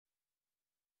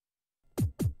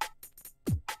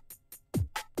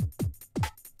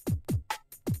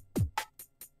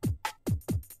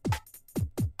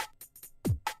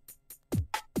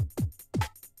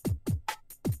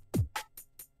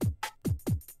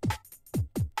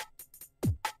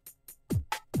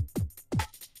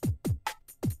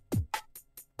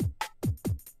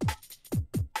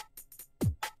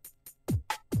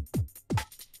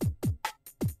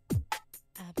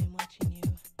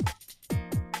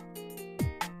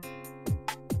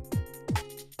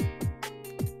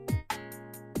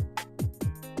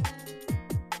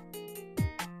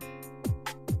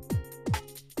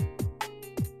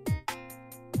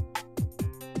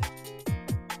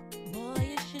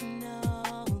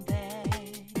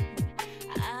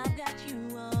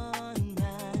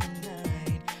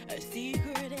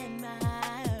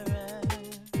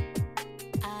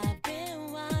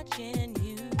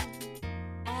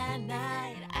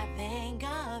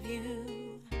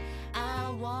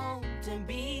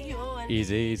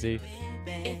Easy, easy.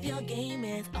 If your game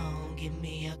is on, give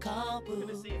me a call, boo.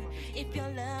 If your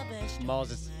love is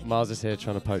Mars is here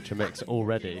trying to poach a mix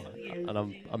already, and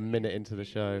I'm a minute into the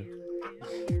show.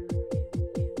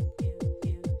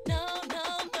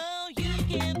 no, you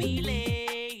can't be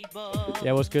late, boy.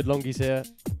 Yeah, what's good? LONGEEZ here.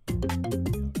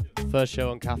 First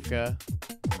show on Kafka.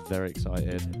 Very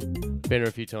excited. Been here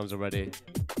a few times already.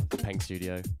 Peng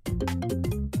Studio.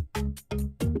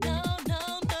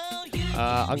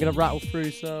 I'm gonna rattle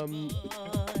through some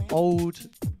old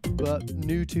but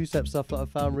new two-step stuff that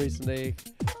I've found recently.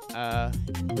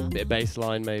 Bit of bass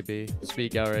line maybe,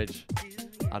 speed garage,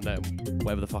 I don't know,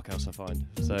 whatever the fuck else I find.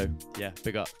 So yeah,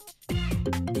 big up.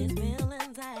 These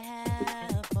feelings I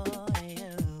have for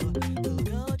you will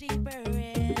go deeper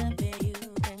if you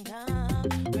can come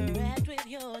correct with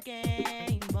your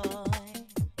game, boy.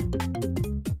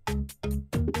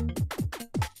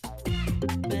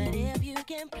 But if you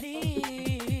can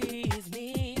please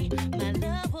me, my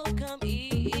love will come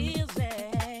easy.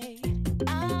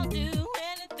 I'll do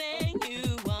anything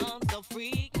you want, so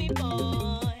freak me,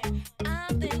 boy.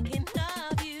 I'm thinking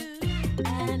of you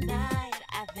at night.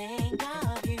 I think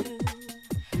of you.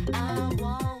 I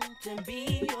want to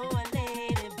be your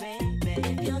lady, baby.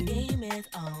 If your game is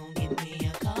on, give me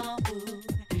a call, boo.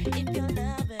 If your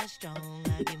love is strong,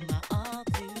 I give my all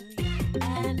to you.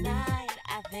 At night,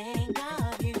 I think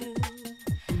of you.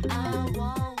 I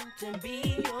want to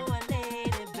be your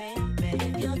lady, baby.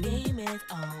 If your game is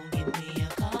on, give me a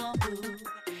call, boo.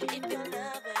 If your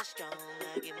love is strong,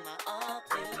 I give my all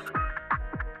to you.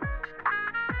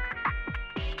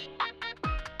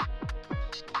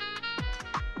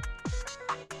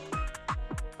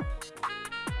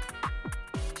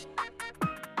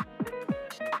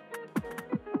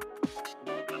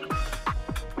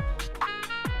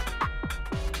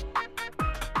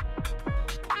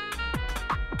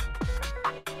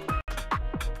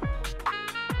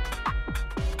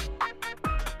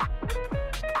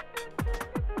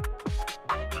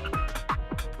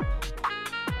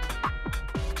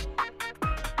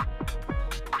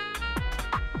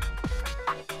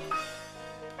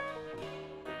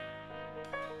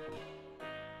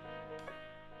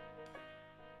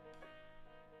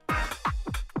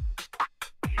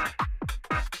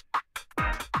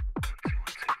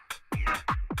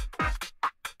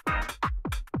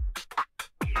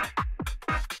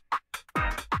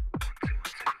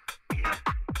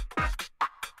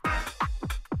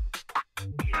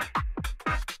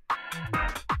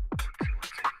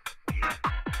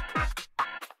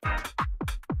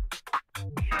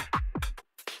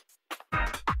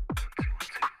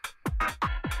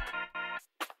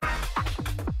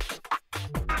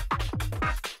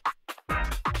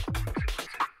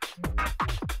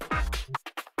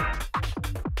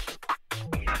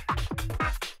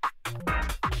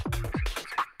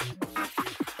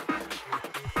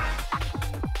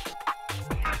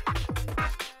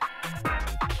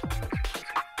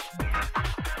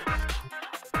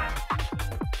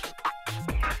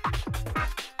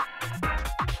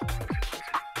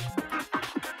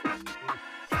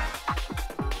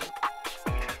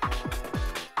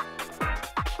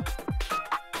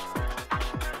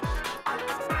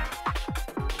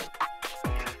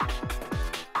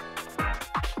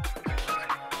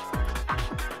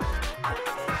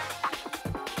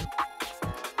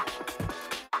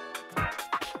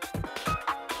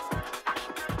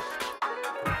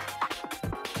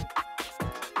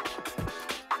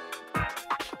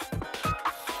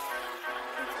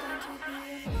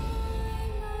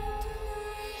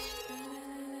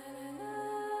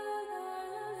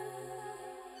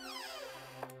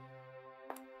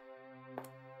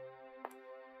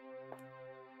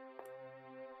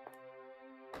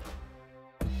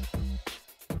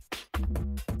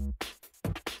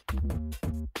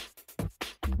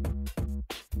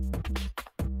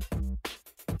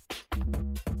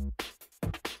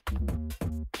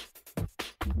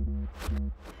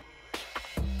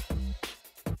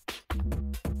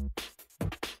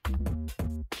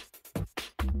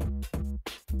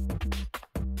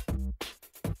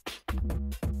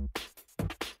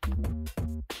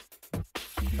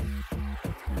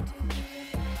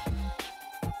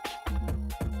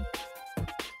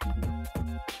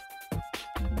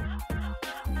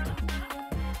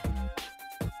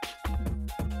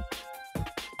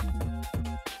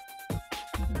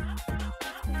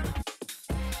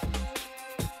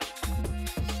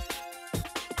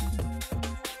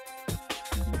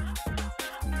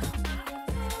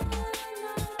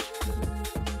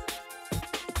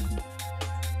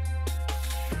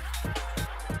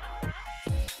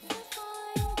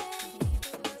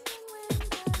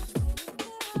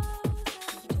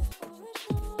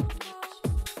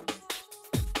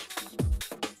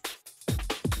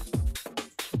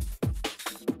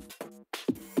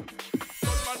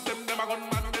 a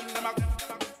gunman, them a.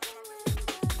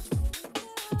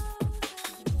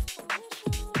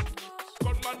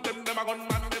 Gunman, them a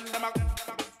gunman, them a.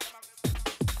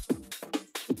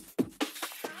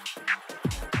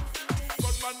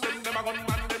 Gunman, them a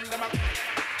gunman, them a.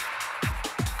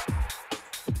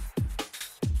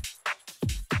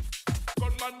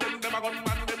 Gunman, them a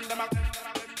gunman, them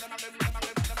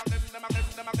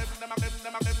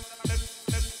a.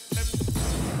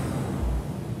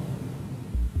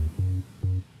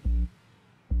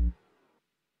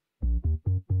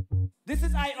 This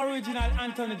is I original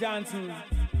Anthony Johnson,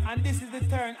 and this is the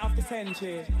turn of the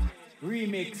century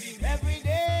remix. Every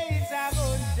day it's a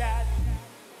gunshot.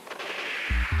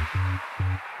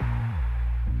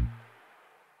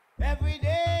 Every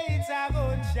day it's a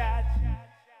gunshot.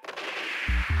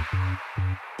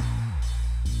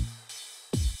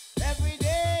 Every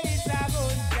day it's a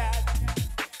gunshot,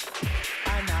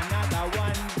 and another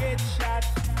one gets shot.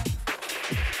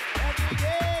 Every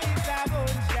day it's a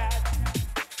gunshot,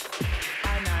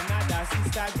 and another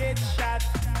sister gets shot.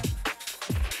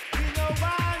 We no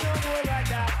want no more of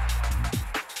that.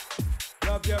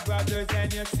 Love your brothers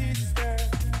and your sisters,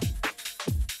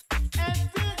 and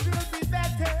things will be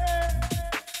better.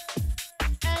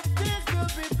 And things will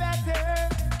be better.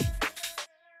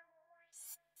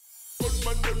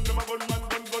 Gunman, them a gunman,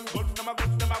 gun, them a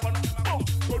gun, them a gun. Oh,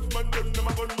 gunman, them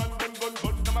a gunman,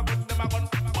 gun, them a gun, them a gun.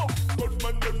 Oh,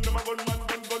 gunman, them a gunman,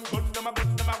 gun, them a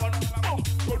gun, them a gun. Oh,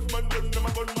 gunman, them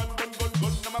a gunman, gun,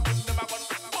 them a gun, them a gun.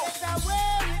 Oh, It's a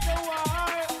way with the war.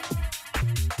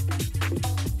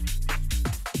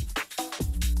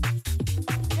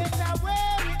 It's a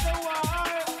way with the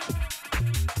war.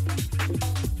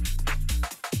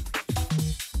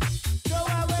 Throw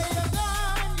away your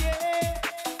gun, yeah.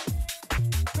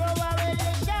 Throw away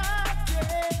your shot,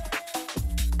 yeah.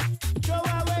 Throw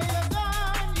away your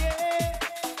gun, yeah.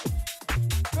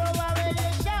 Throw away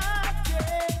your shot,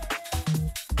 yeah.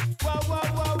 Whoa, whoa,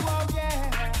 whoa, whoa,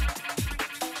 yeah.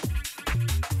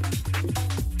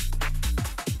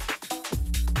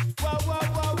 Whoa, whoa,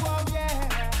 whoa, whoa,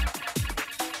 yeah.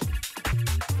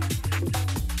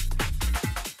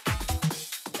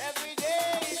 Every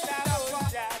day is a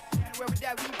road shot,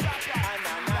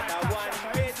 and another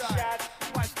one red shot.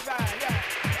 Watch the ride, yeah.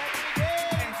 Every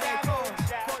day is a road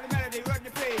shot, Call the melody, run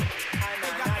the play. and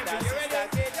another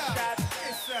sister gets shot.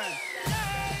 Listen.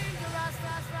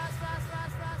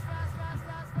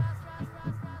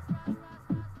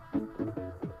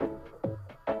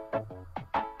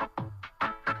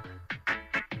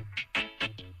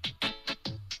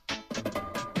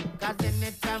 Cause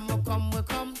anytime we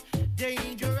come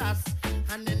dangerous.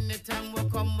 And anytime we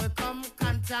come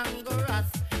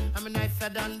cantankerous. I'm a knife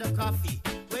on the coffee,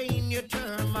 way in your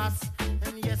thermos.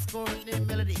 And yes, currently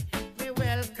melody, me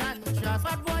well conscious.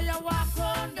 But boy, you walk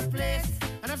on the place,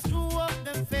 and I screw up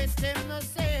the face, them no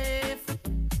safe,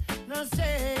 no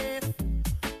safe.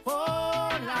 Oh,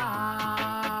 Lord,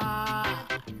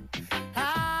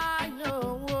 I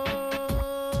know.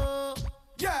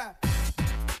 Yeah.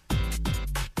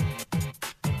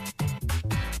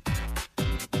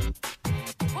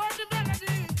 For the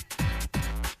melody.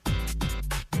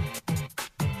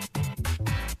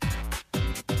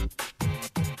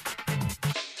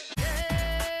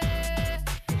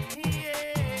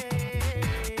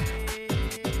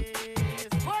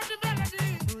 For the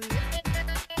melody.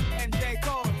 MJ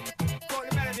Cole. Call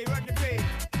the melody, run the play.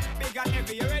 Big and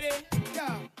heavy, you ready?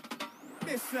 Yeah.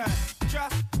 Listen.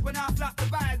 Just when I flop the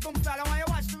vibes, boom style, I want you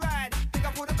watch the ride. Think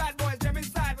I put the bad boys, them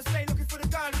inside, but stay looking for the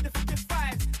girl with the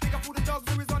 55. Think I put the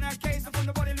dogs who is on her case, and from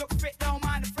the body look fit, don't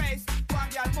mind the face. One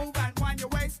girl move and wind your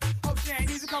waist. Hope she ain't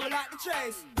easy coming like the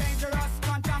chase. Dangerous,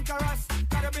 can't conquer us.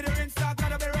 Gotta be the rinse,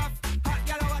 gotta be rough. Hot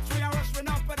gal, watch me and rush me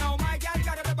up, but no, my gal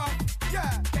gotta be buff.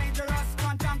 Yeah, dangerous,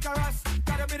 can't conquer us.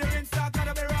 Gotta be the rinse,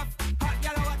 gotta be rough. Hot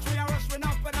gal, watch me and rush me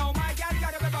up, but no, my gal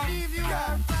gotta be buff. Believe you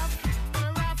Yeah. are tough,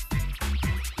 you're rough.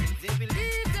 They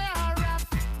believe they are rough,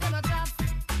 they're not tough.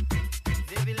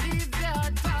 They believe they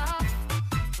are tough,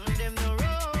 and them no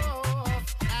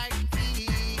rough like me.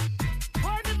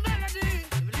 For the melody,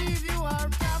 they believe you are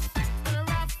tough, you're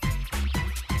rough.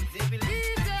 They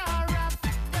believe they are rough,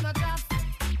 they're not tough.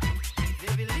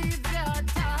 They believe they are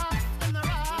tough, and they're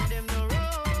rough. And them no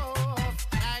rough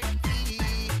like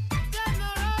me. Them no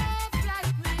rough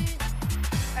like me.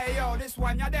 Hey yo, this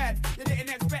one you're dead. You didn't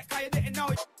expect, cause you didn't know.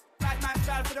 Bad man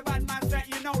style for the bad man set,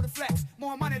 you know the flex.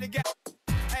 More money to get.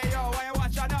 Hey yo, when you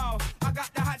watch, I know. I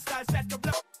got the hot style set to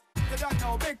blow. You don't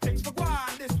know big things for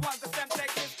one. This one's the same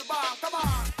take this the bomb. Come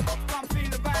on, come feel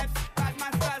the vibes. Bad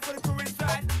man style for the crew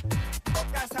inside.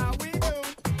 That's how we do.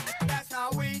 That's how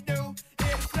we do.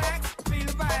 Hear the flex, feel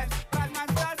the vibes. Bad man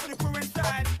style for the crew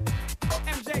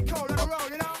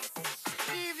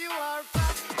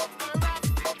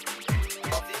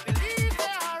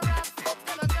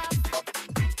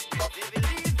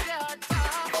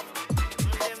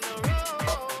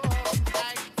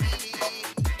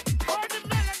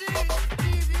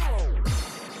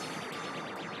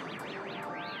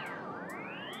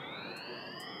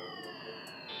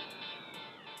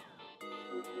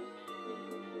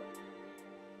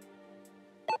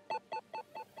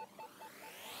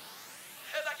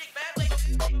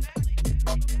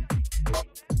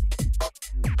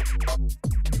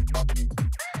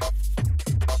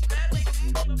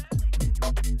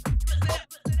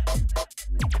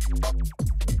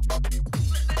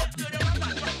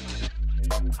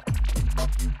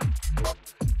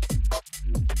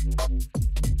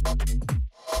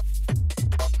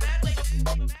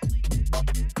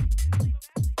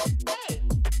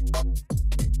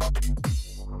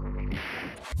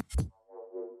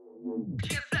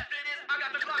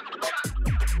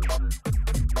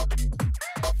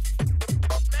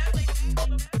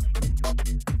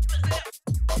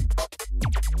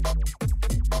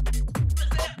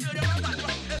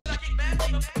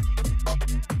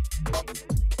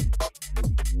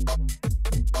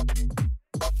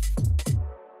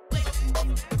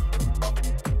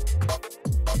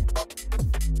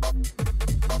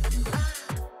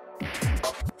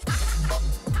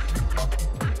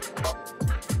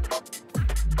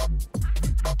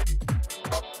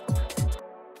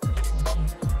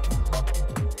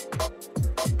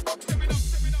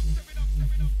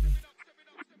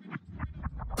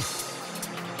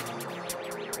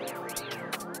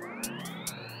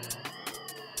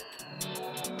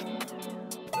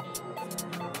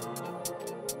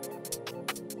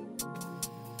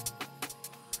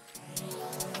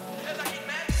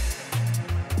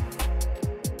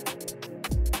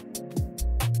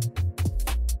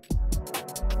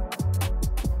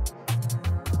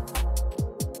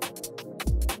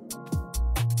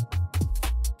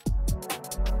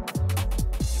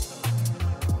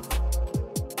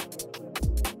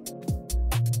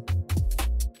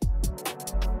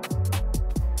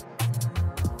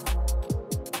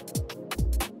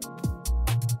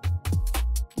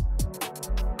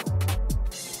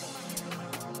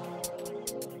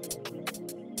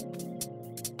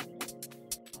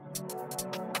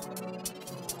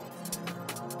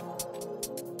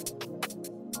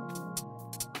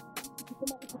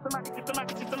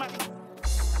systematic.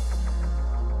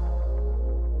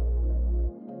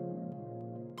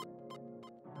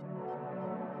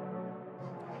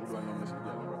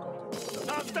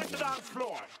 Now take the dance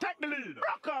floor, take the lead,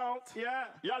 rock out, yeah.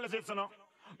 Y'all listen now.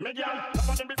 Me girl, enough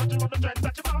of them be searching about the dreads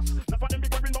that you boss. Enough of them be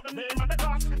worrying about the name and the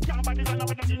class. Can't buy designer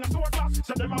with them in a store class.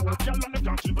 So them a hot girl and them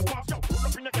can't keep a class. Yo, pull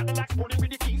up in the Cadillac, sporting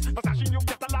with the keys. Versace, you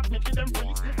get a lot, making them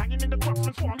freeze. Hanging in the trucks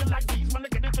and swarming like bees. Man, they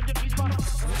get into your teeth, man.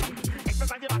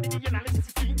 Exercise your body, the analysis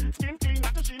is clean. Skin clean,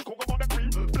 not the sheen, cocoa butter cream.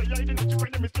 Play your identity,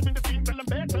 find the mischief in the scene. Tell them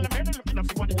bad, they looking up,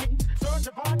 see what it means. Search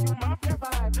for you, mafia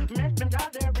vibe. Make them got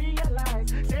there realize.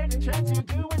 Say the trends you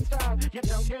do in style. You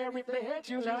don't care if they hate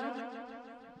you now.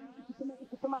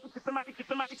 Systematic.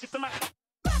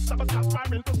 Stop a stop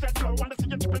firing to set flow. Wanna see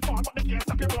you tripping forward, but they can't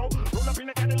stop your flow. Roll up in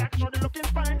a Cadillac, sure they looking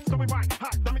fine. So we whine,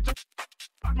 hot, damage to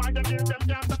mind the game, them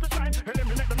can't stop the shine.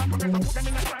 Eliminate them and progress, and put them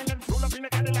in a silence. Roll up in a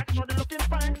Cadillac, sure they looking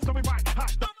fine. So we whine,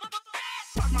 hot,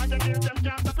 mind the game, them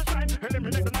can't stop the shine.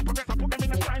 Eliminate them and progress, and put them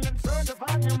in a silence. Search the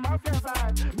volume of your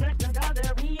vibe. Make them got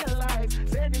there realize.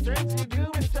 Say the trends you do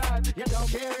in style. You don't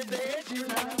care if they hate you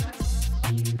now.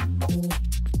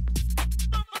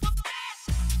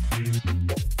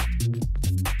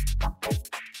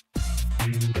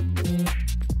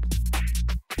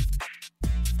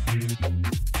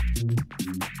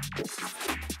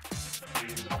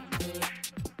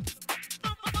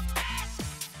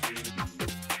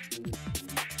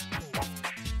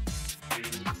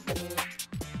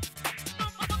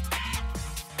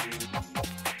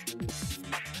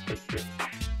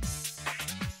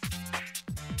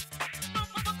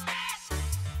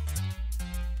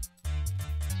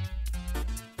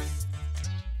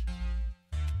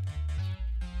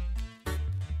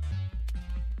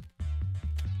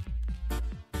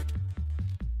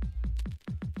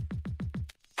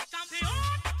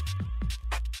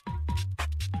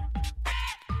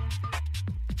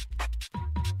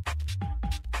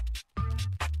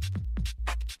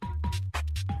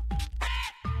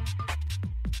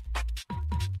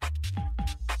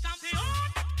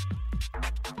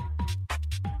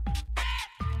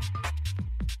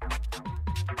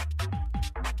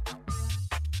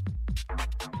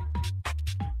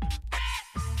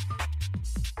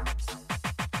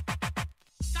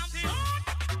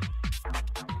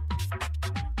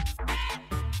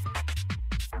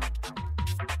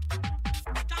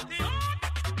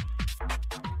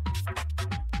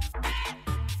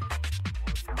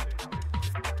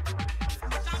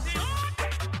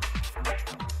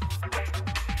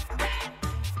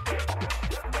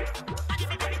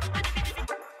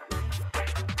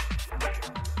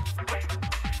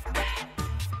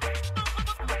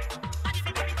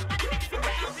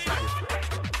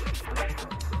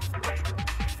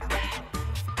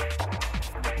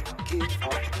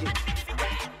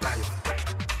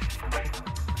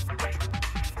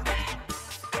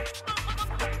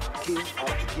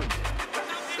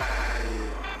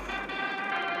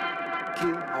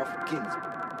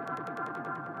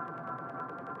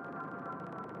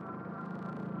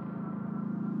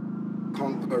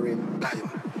 Conquering lion.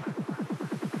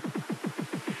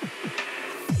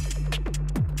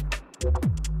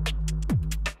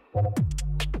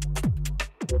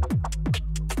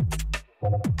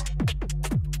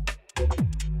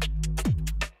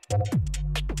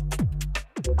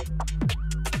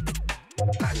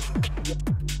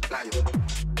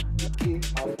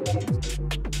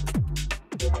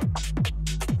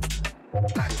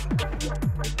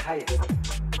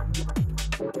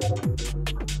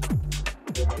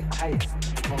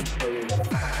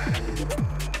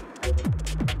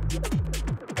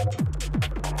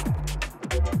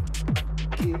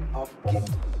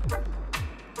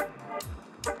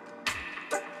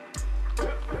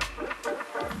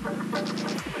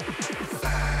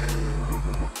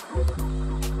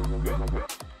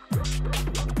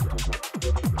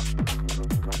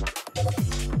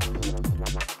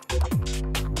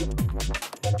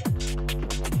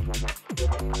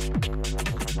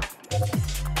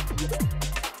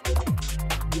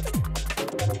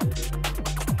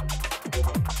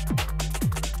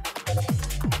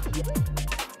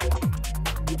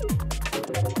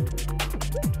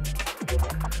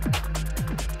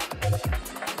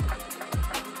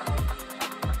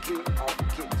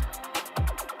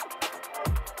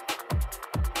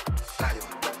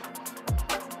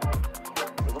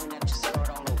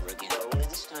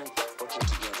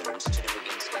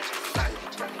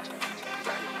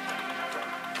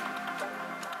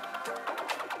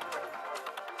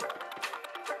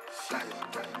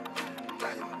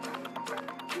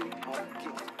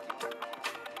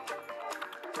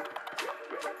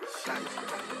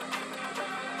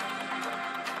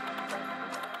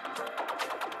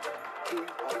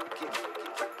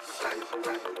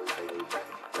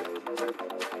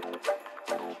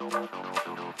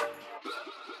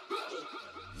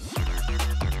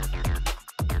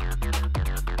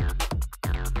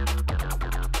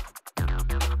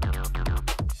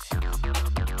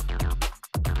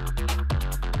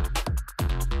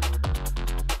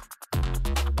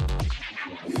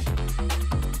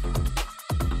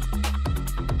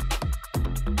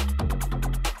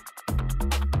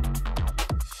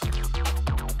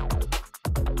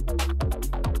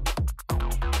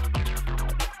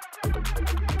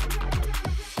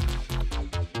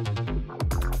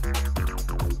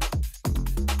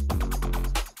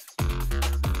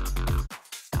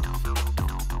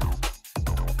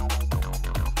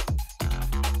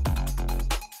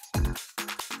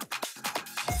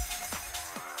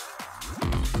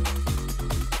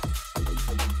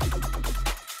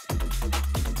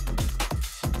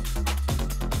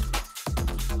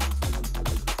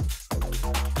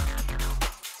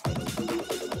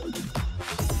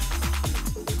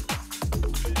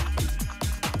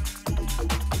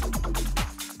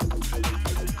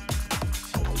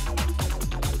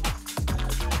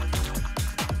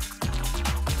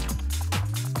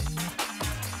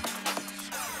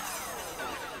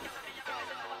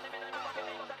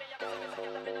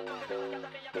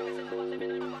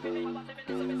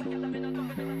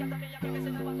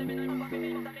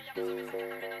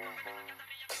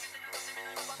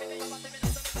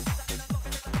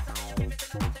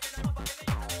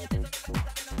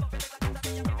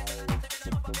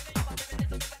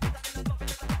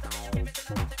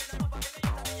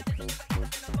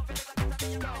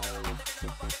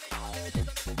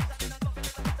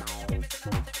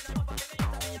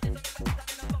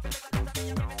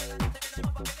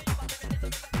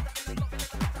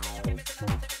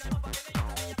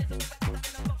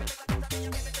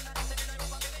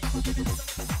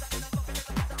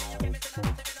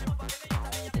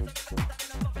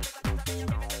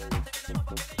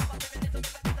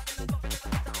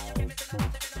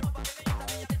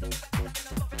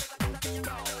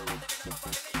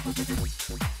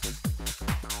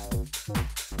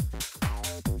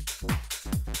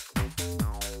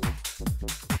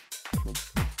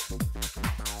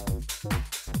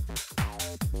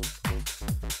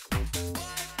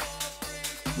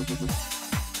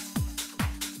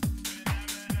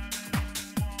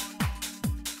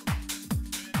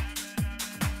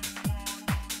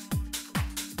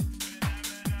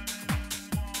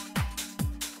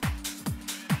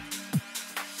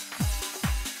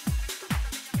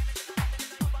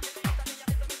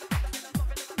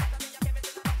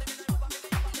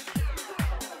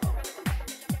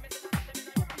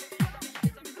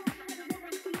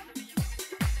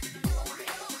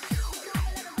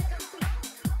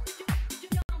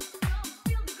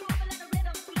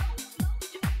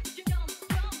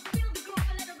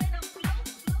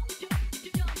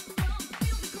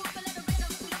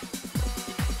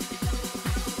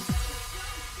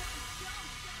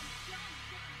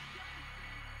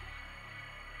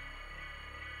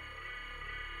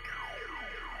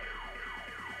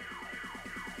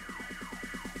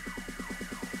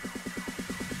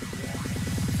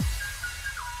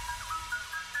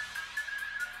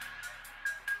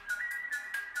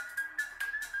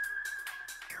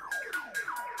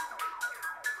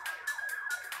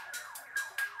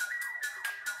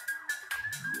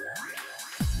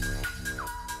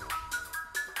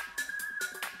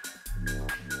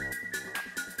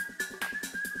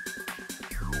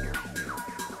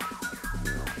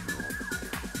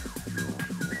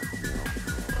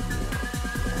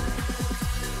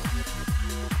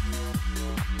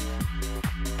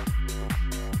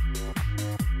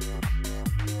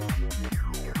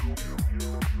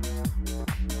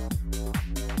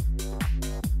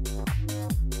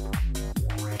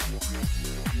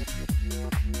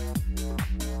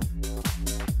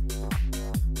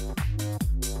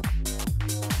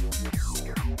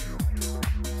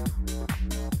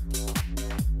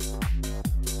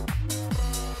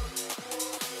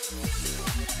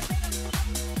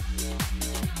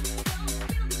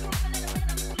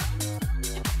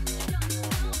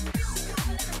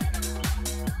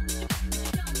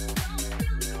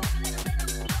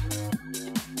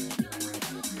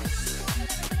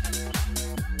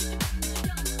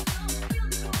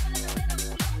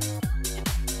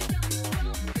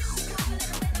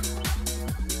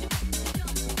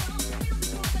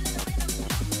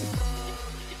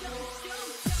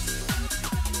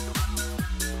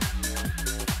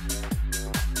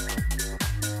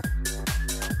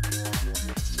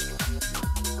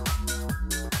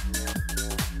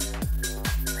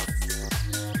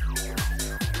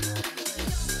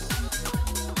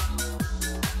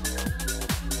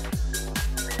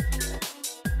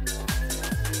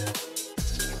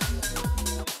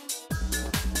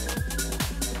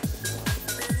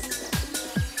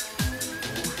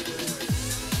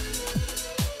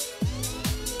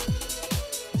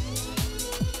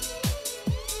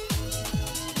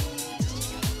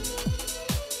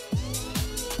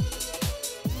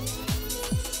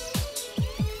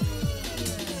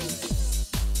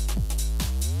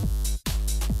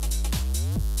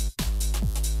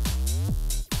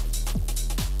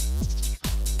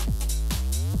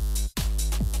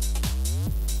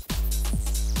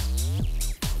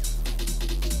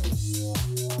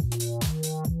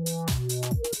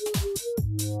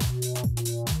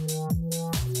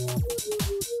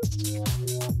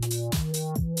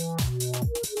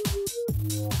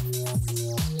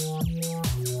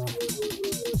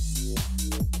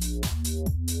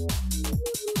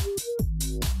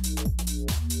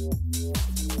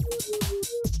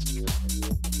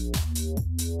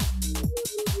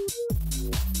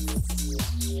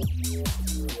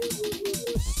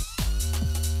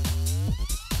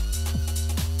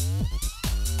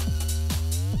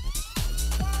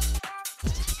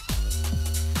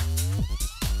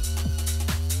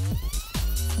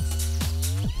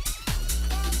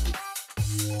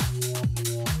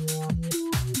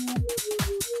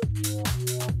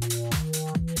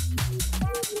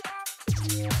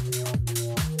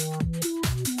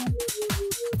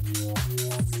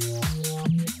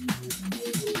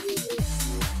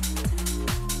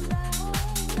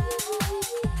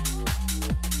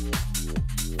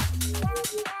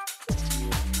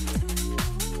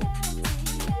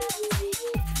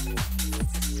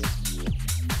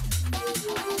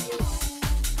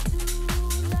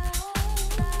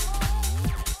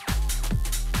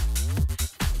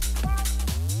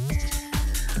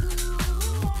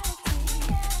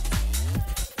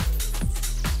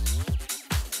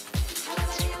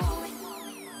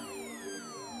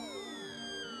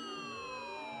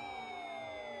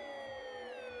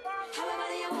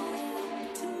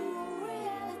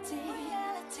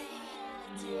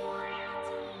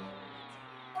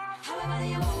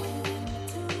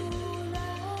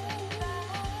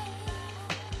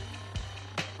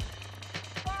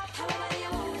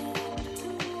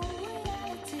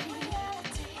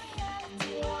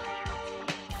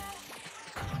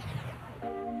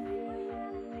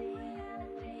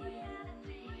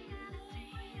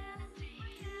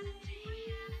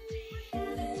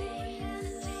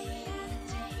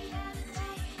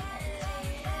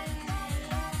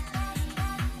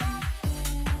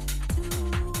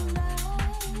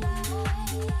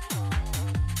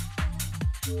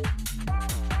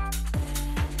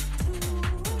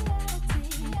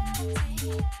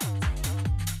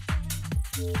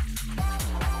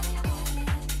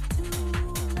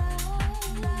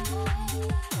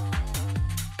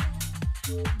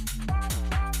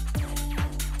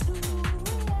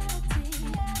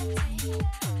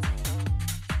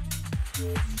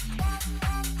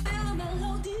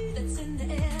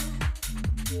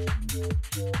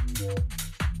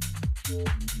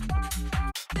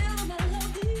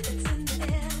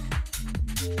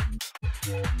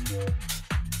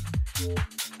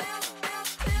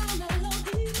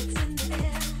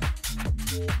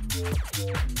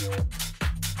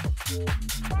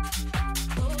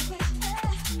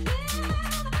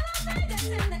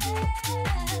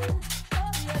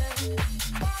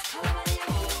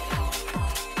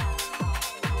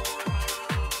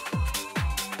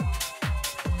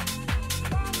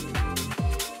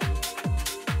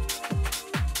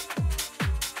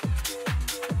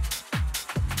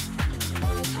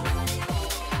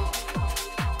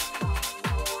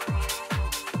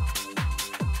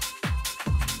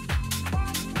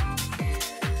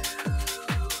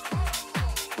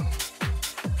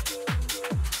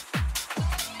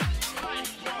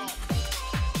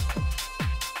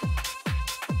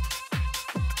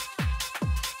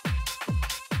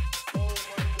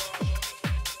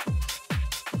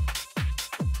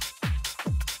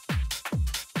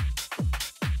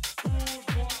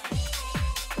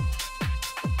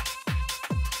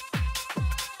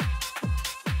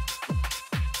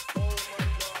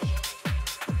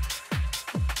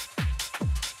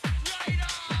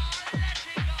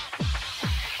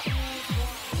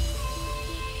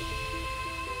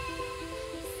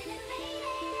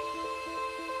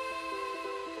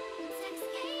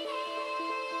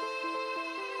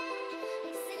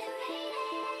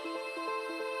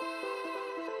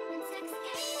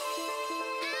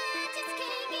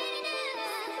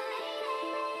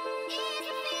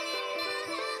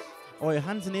 Oh, your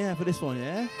hands in the air for this one,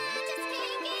 yeah?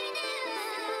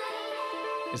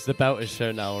 It's the Belters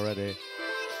show now already.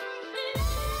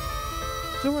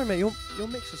 Don't worry, mate. You'll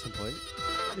mix at some point.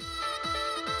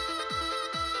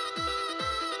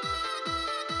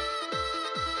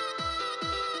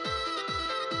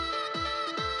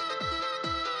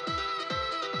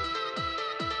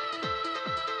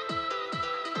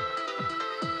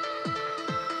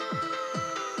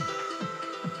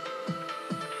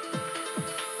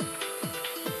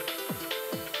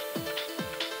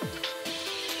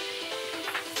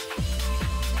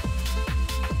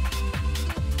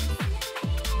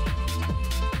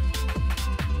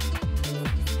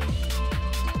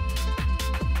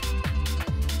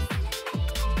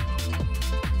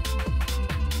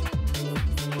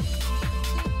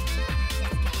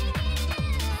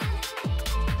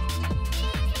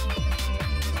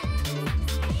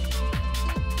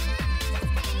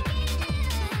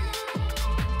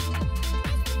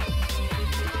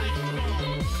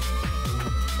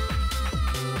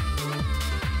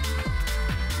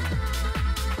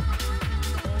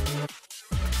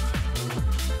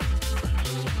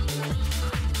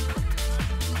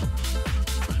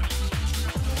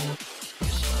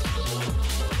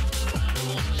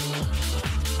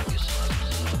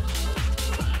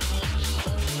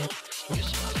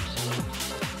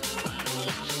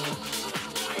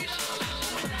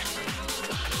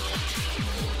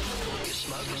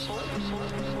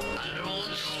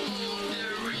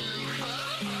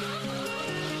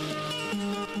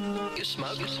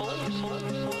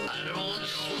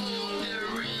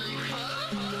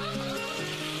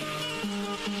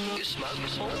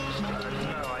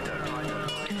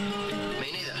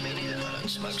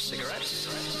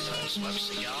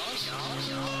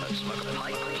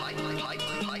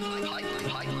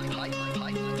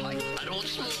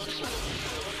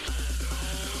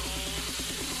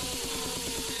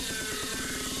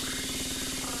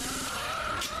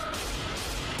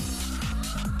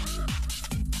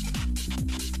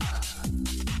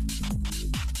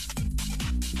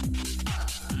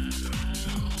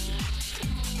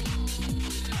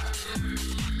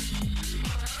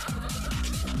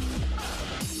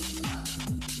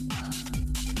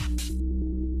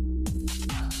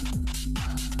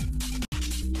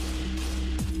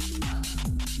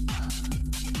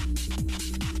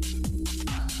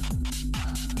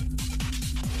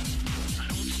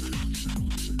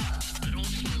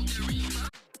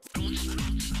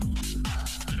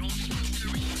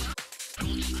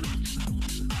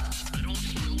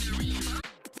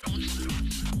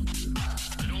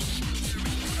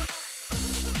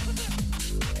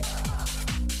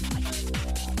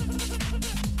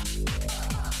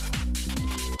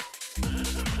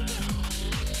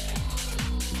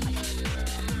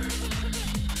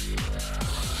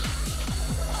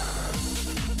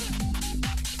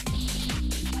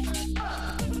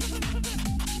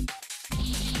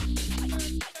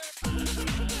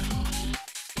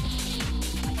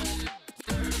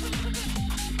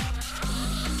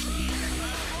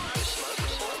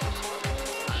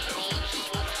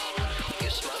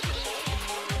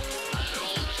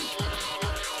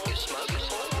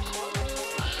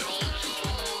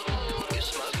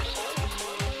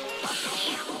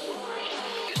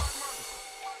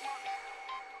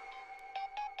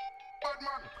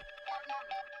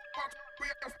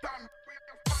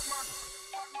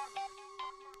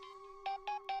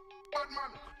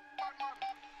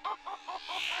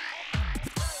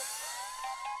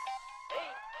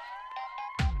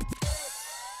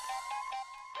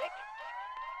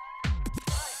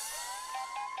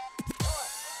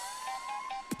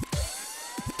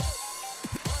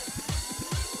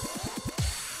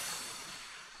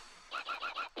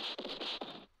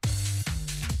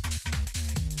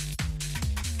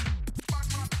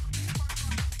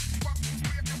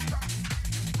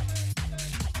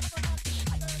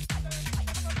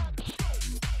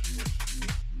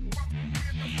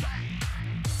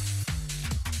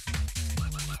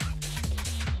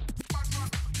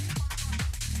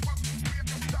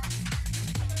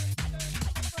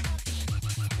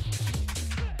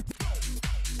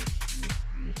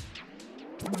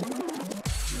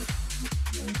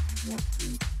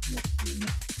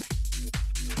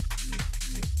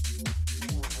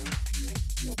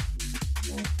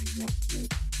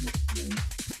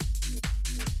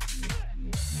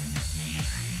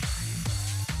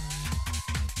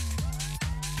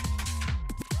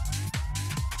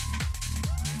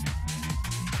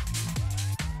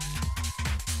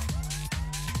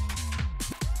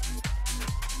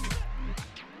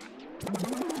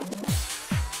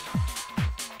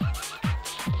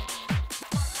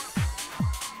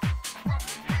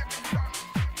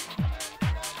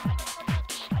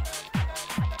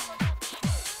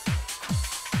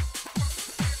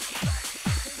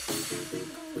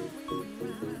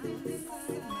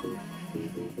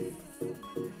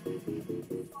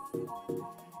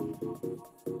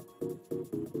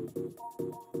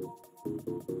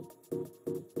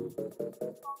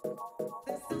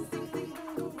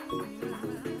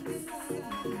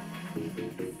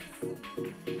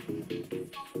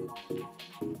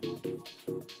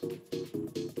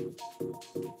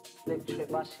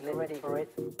 Rush, ready for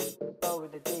it. Go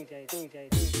with the DJ.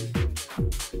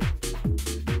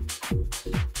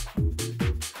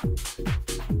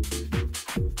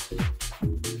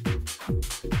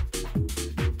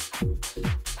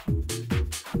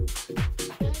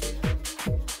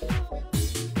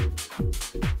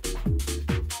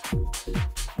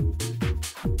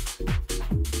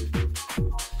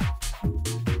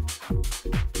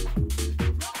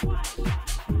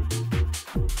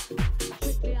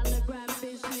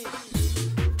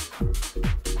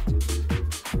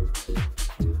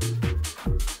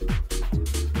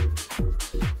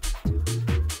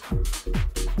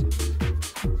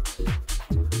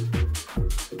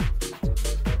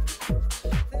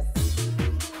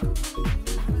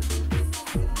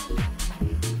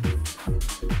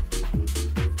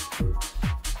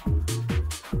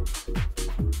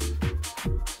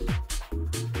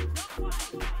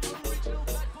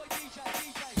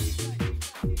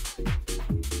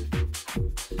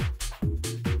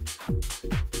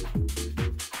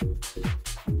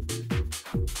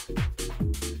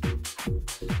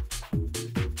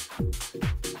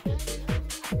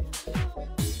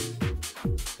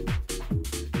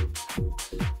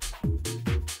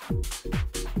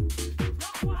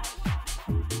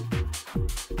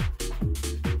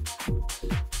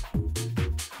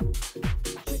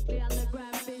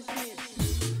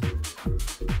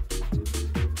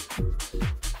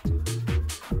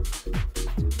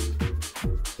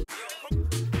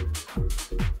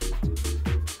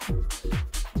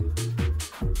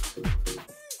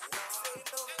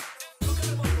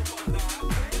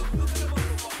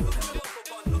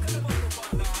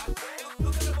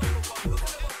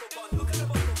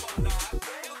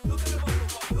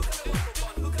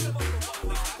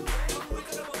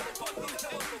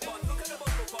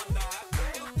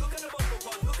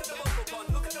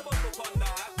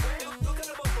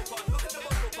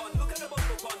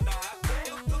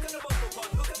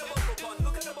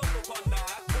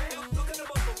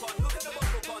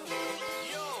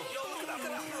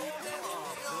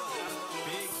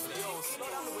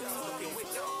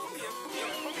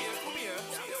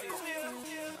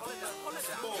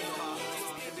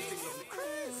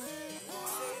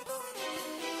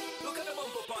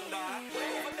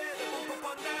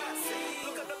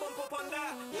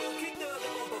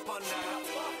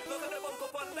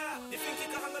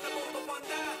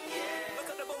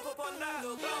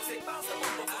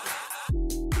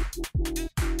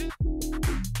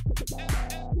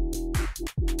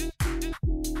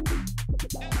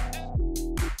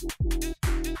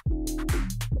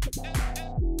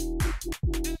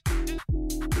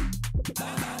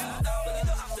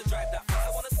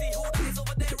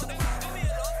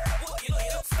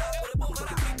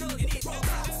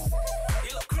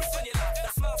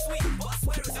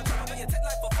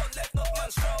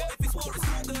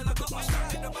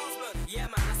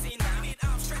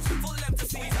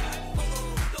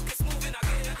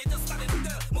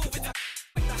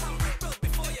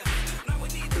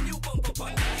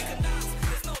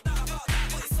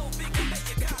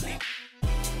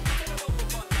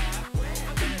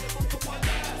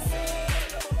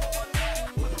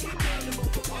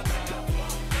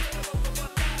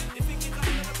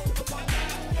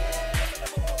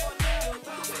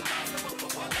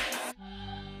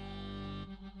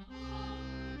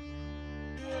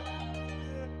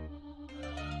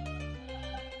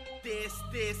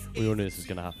 We all knew this was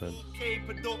going to happen.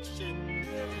 Production.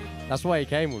 That's why he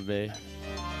came with me.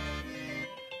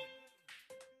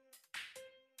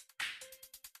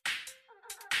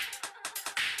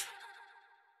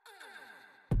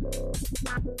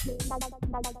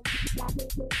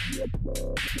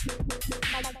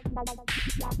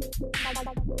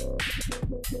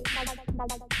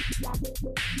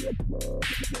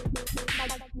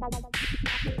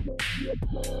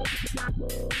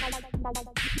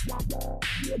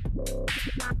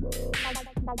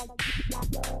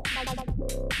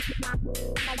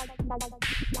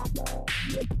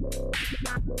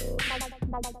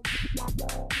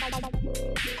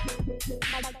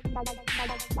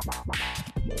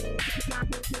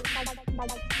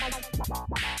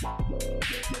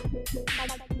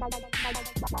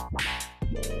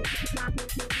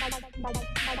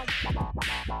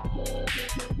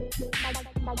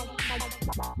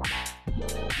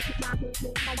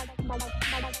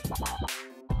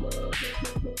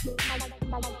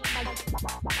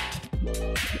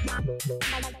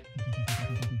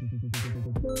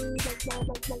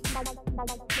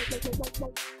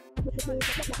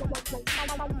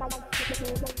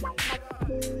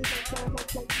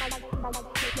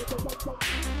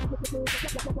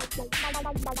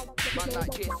 Man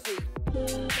like JC.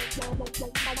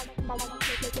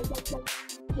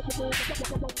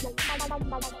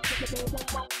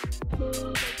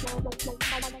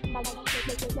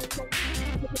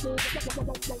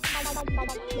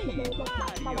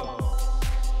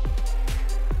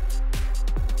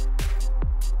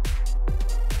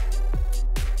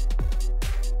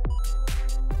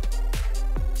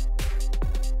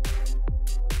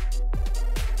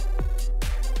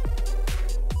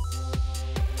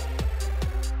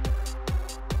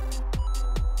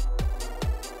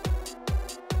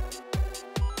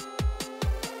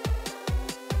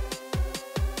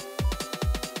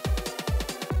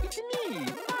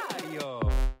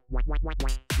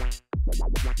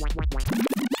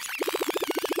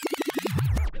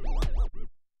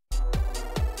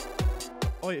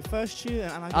 Wait, first tune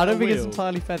and I don't think it's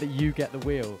entirely fair that you get the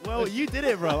wheel. Well, you did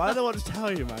it, bro. I don't know what to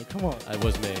tell you, man. Come on. It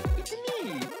was me. It's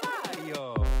me,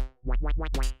 Mario. It's me,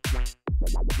 Mario.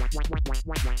 It's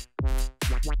me,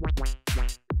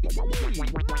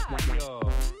 Mario.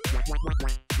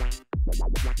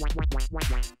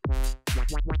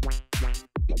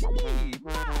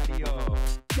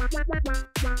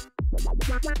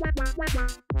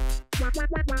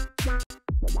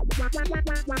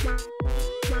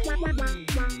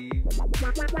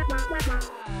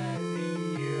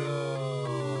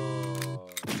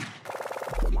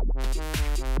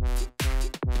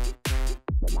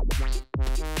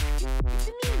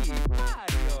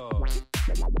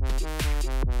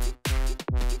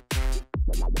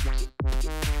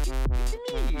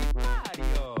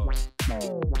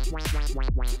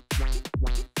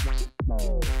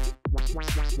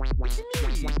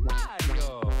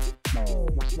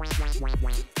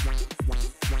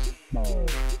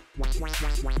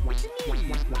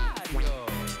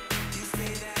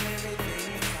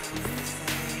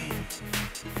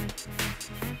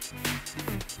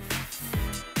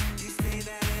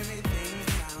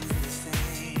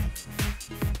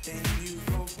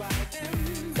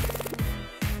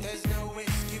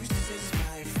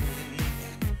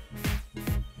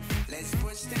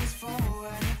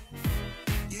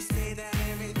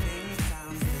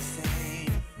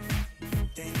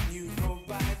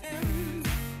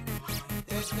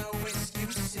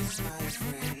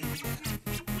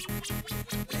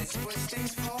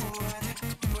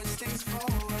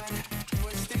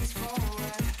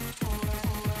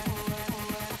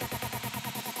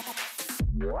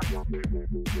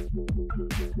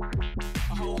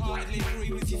 I wholeheartedly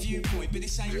agree with your viewpoint, but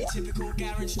this ain't your typical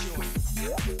garage joint.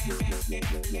 There is no excuse. There is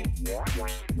no excuse.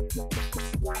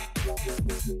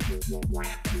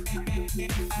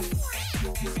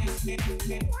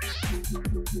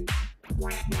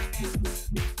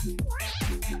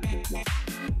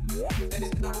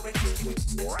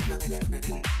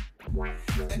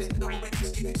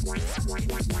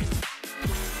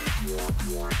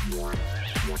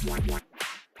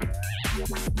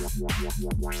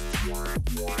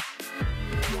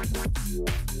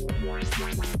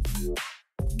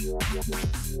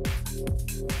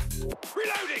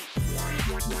 Reloading!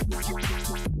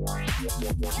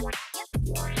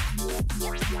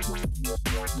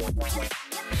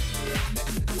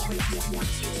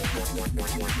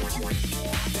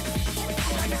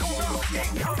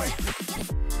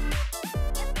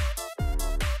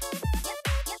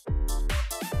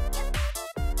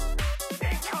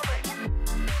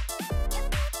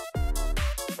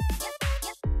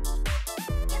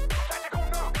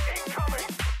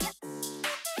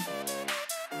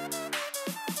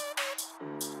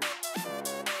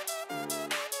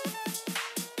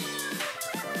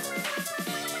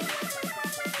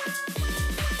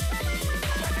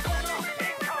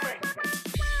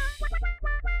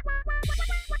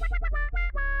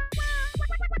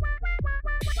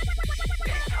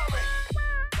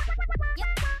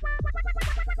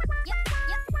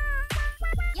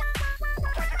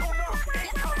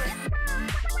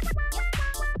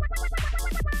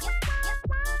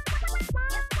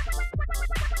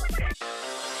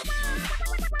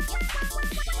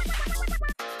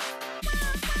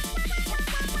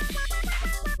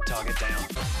 Target down.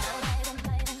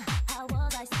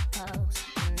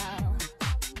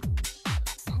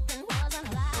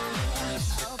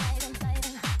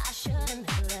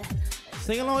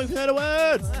 Sing along if you know the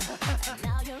words.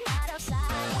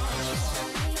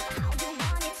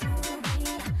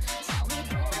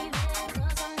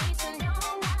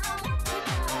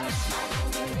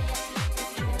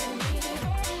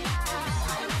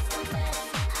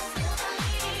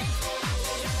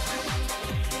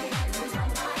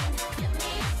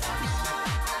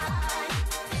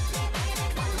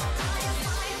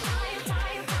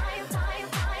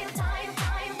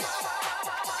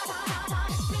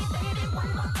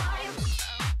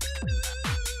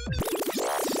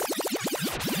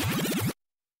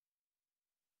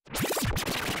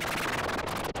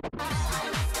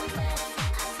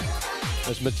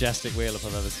 Most majestic wheel up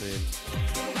I've ever seen.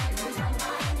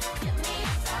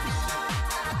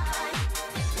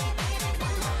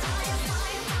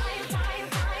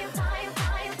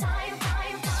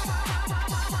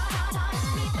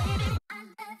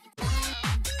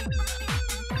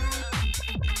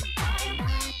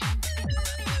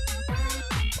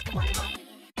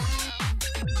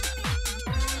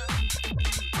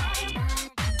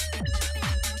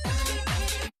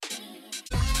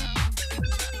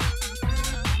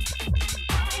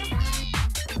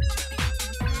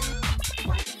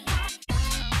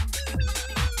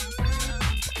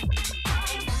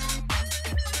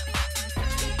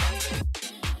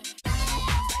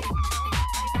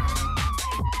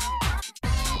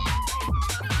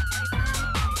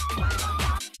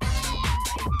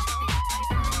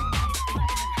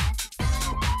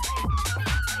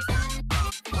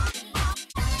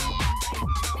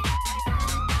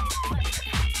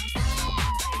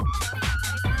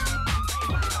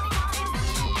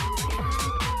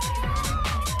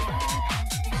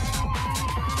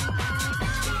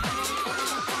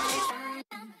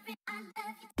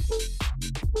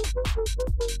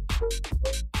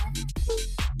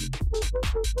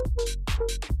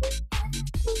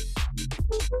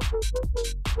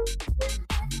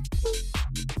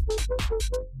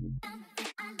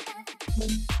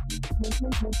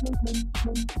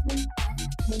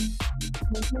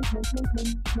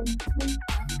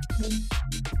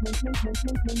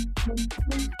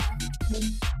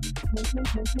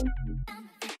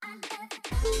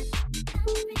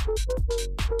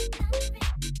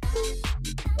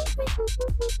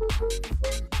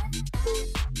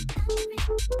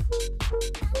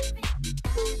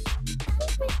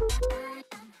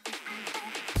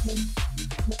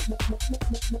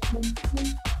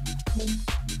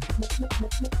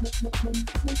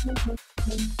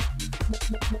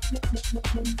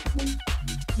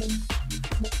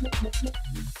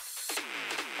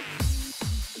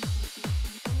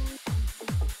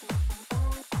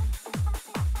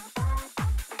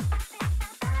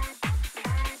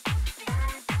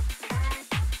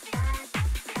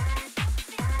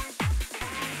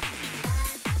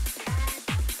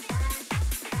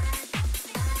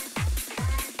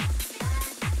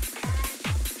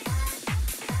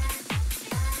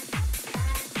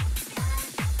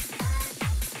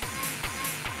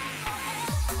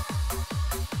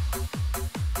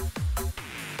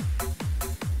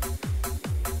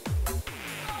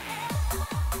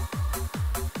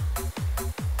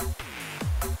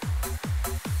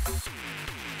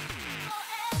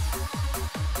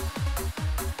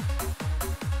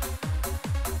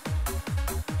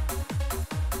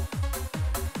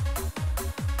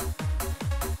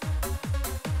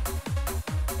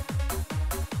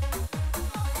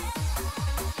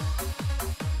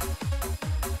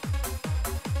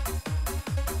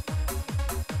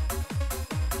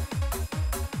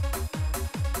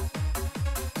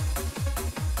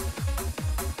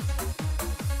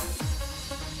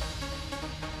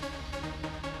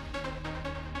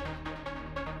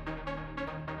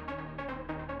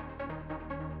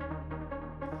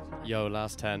 Yo,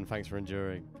 last 10. Thanks for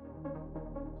enduring.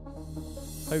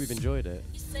 Hope you've enjoyed it.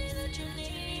 You say that you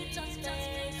need some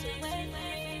space away.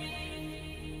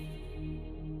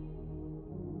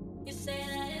 You say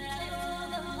that it's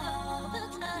over all the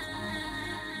time.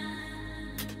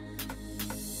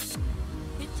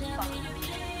 You tell me you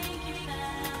think you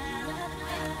found a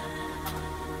path.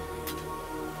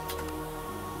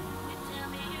 You tell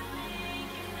me you think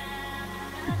you found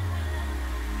a path.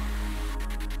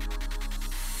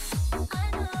 I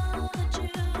know that you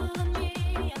and me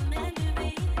are meant to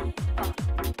be.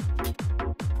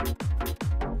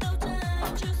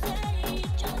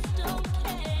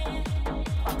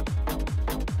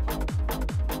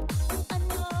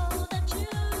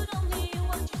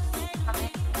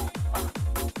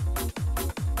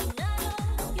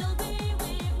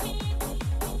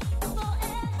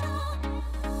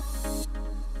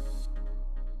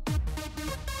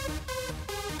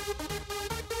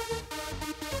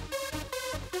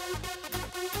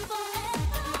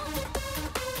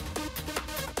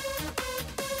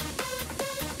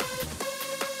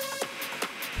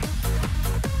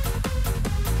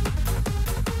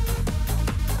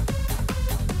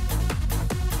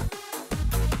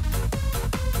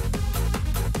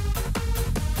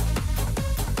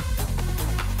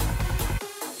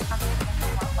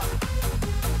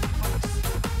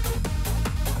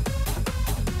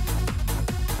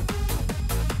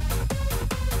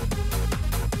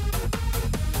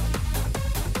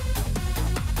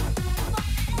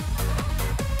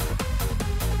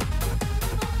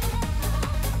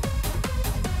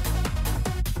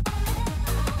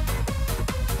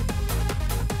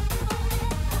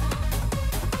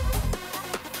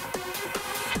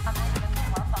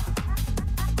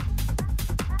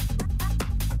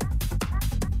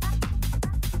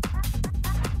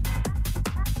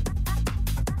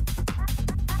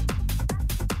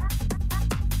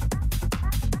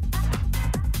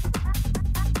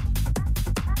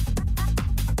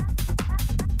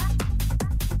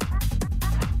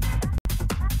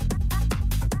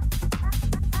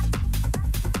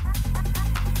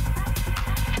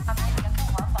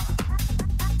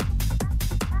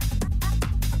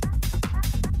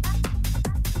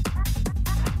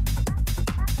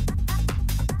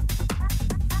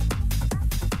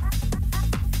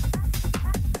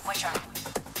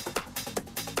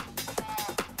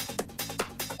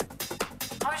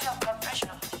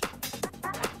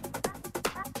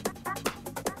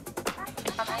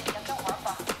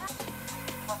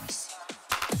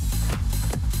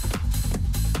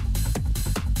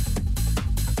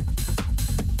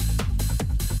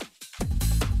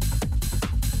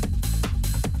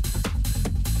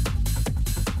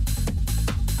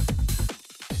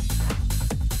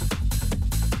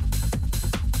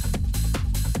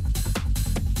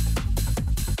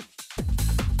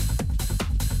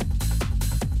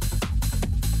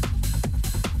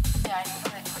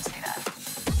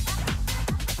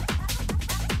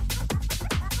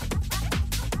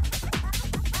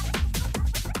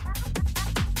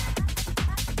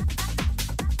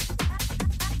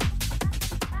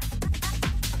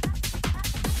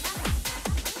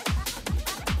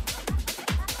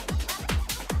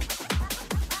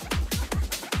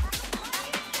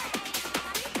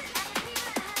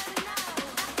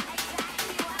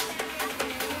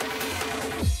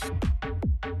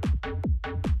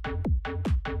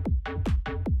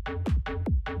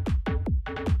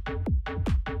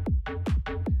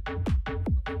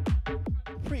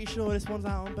 pretty sure this one's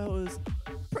out on Belters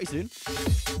pretty soon.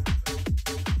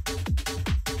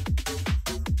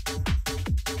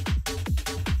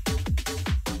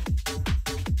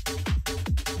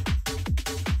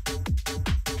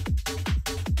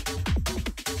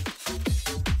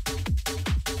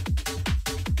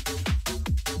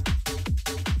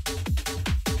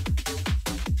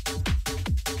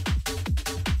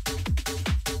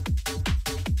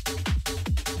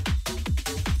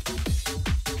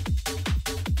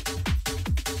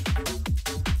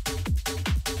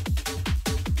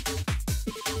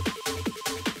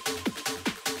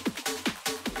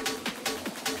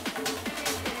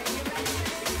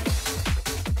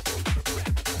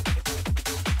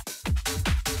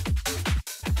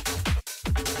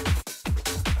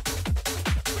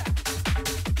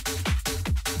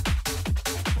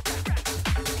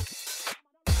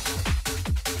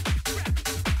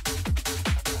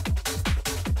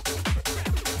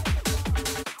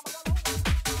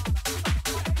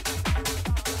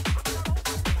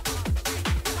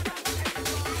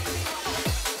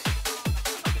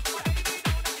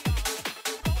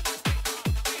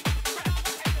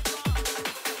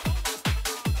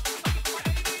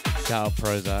 Shout out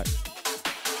Prozac.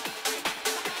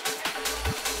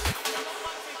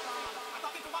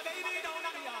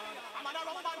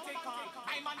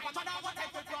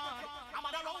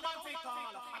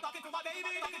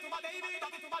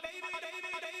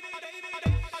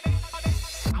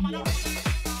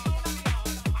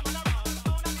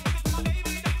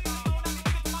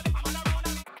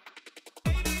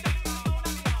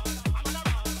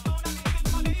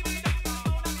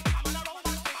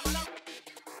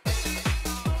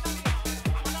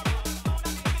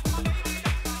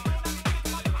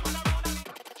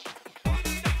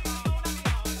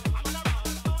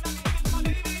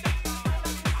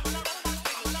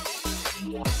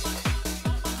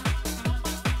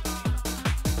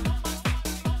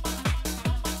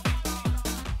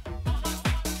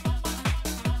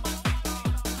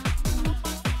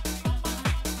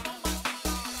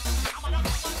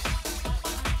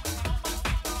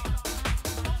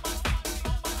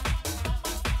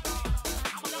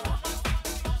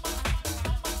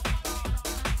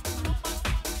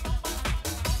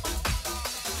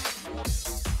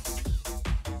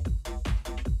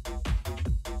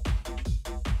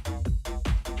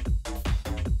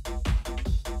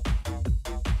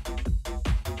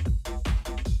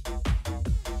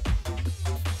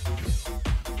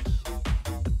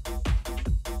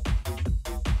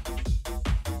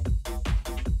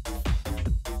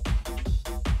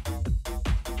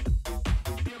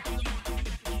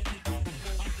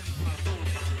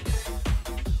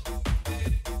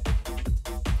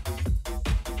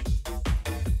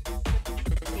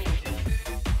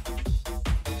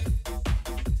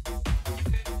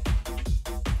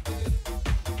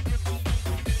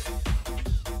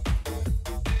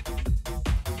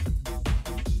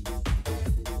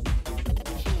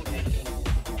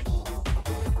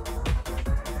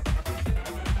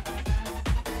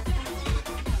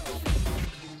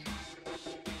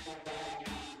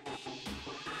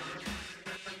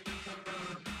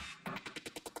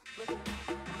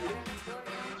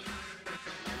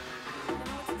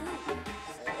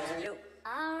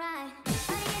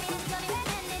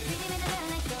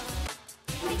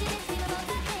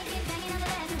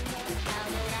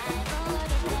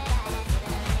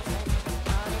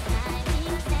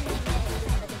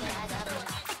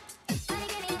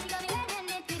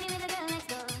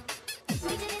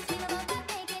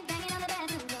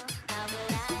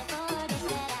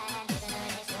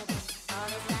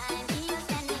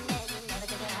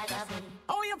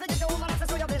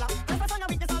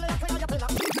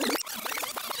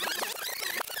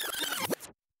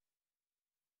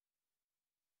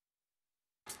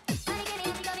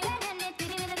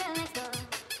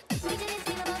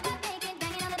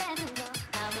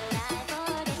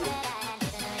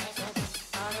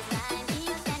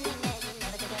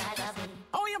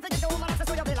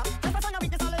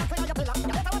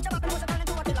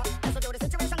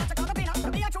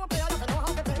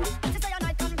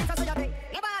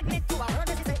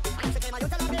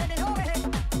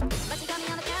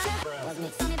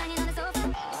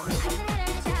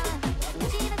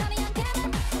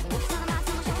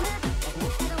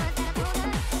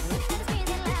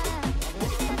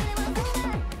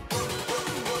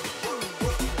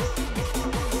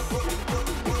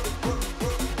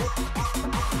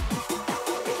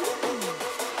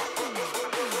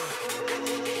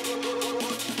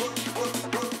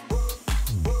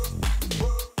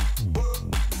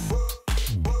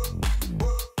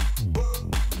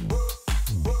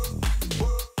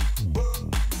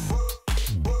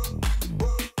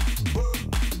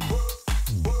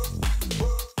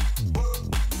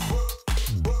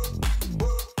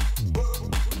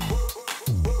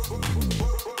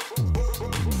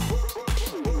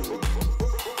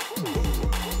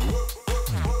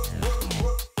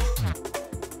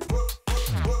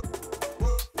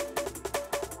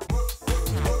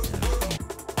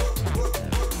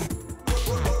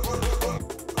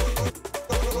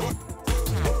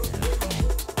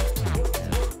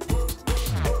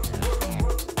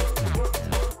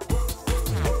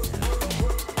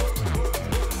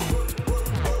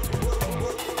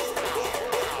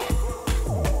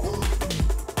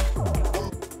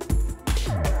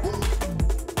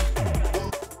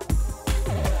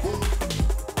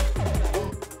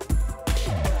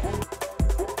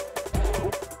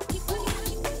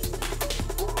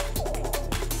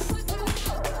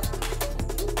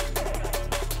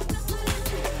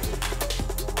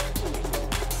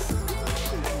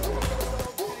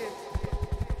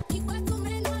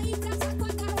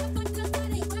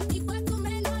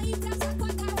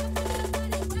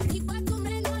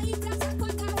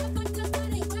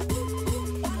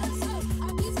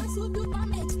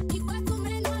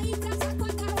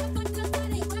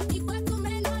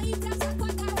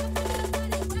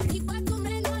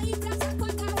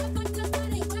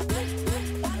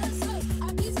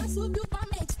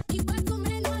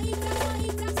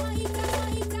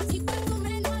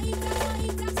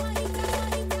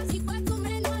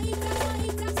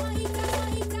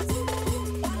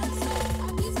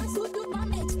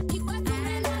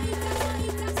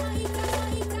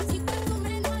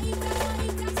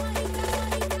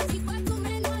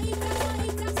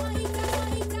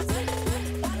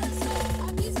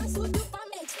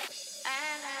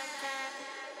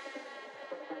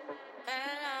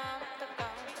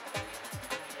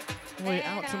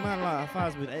 to man like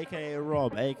Faz with aka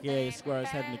Rob, aka Square's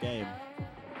head in the game.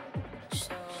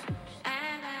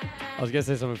 I was gonna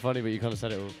say something funny, but you kind of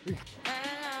said it all.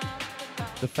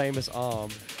 The famous arm.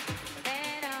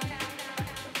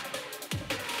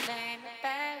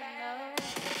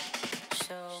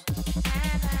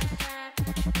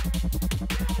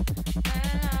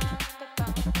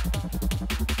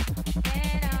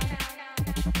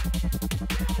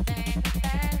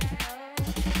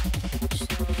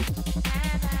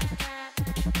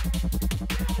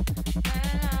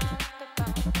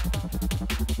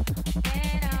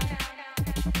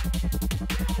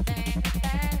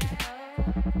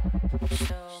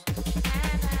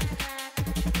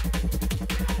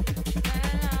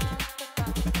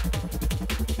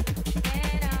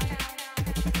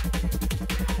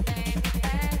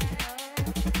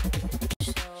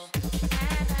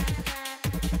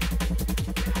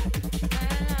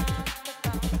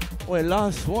 Wait,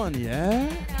 last one, yeah?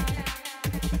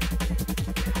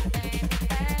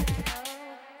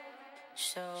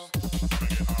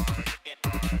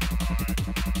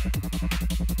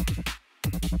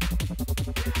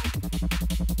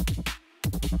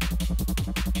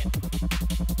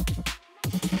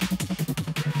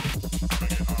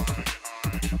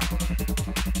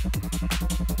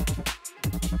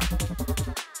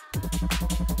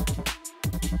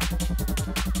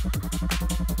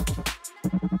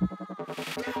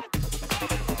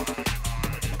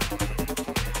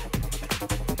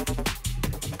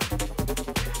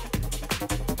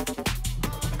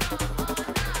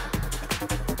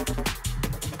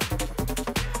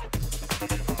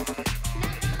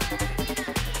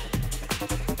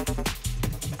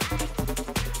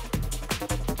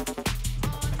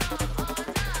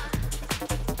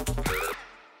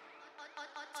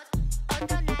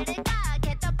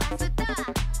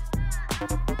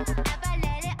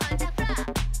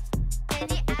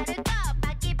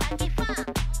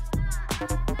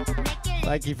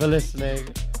 Thank you for listening.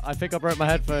 I think I broke my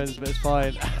headphones, but it's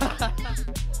fine.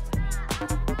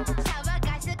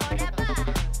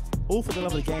 All for the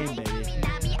love of the game, baby.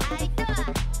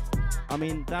 I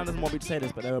mean, Dan doesn't want me to say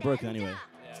this, but they were broken anyway.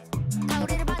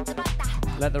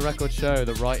 Let the record show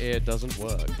the right ear doesn't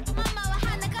work.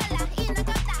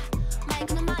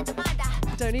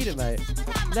 You don't need it, mate.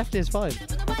 Left ear's fine.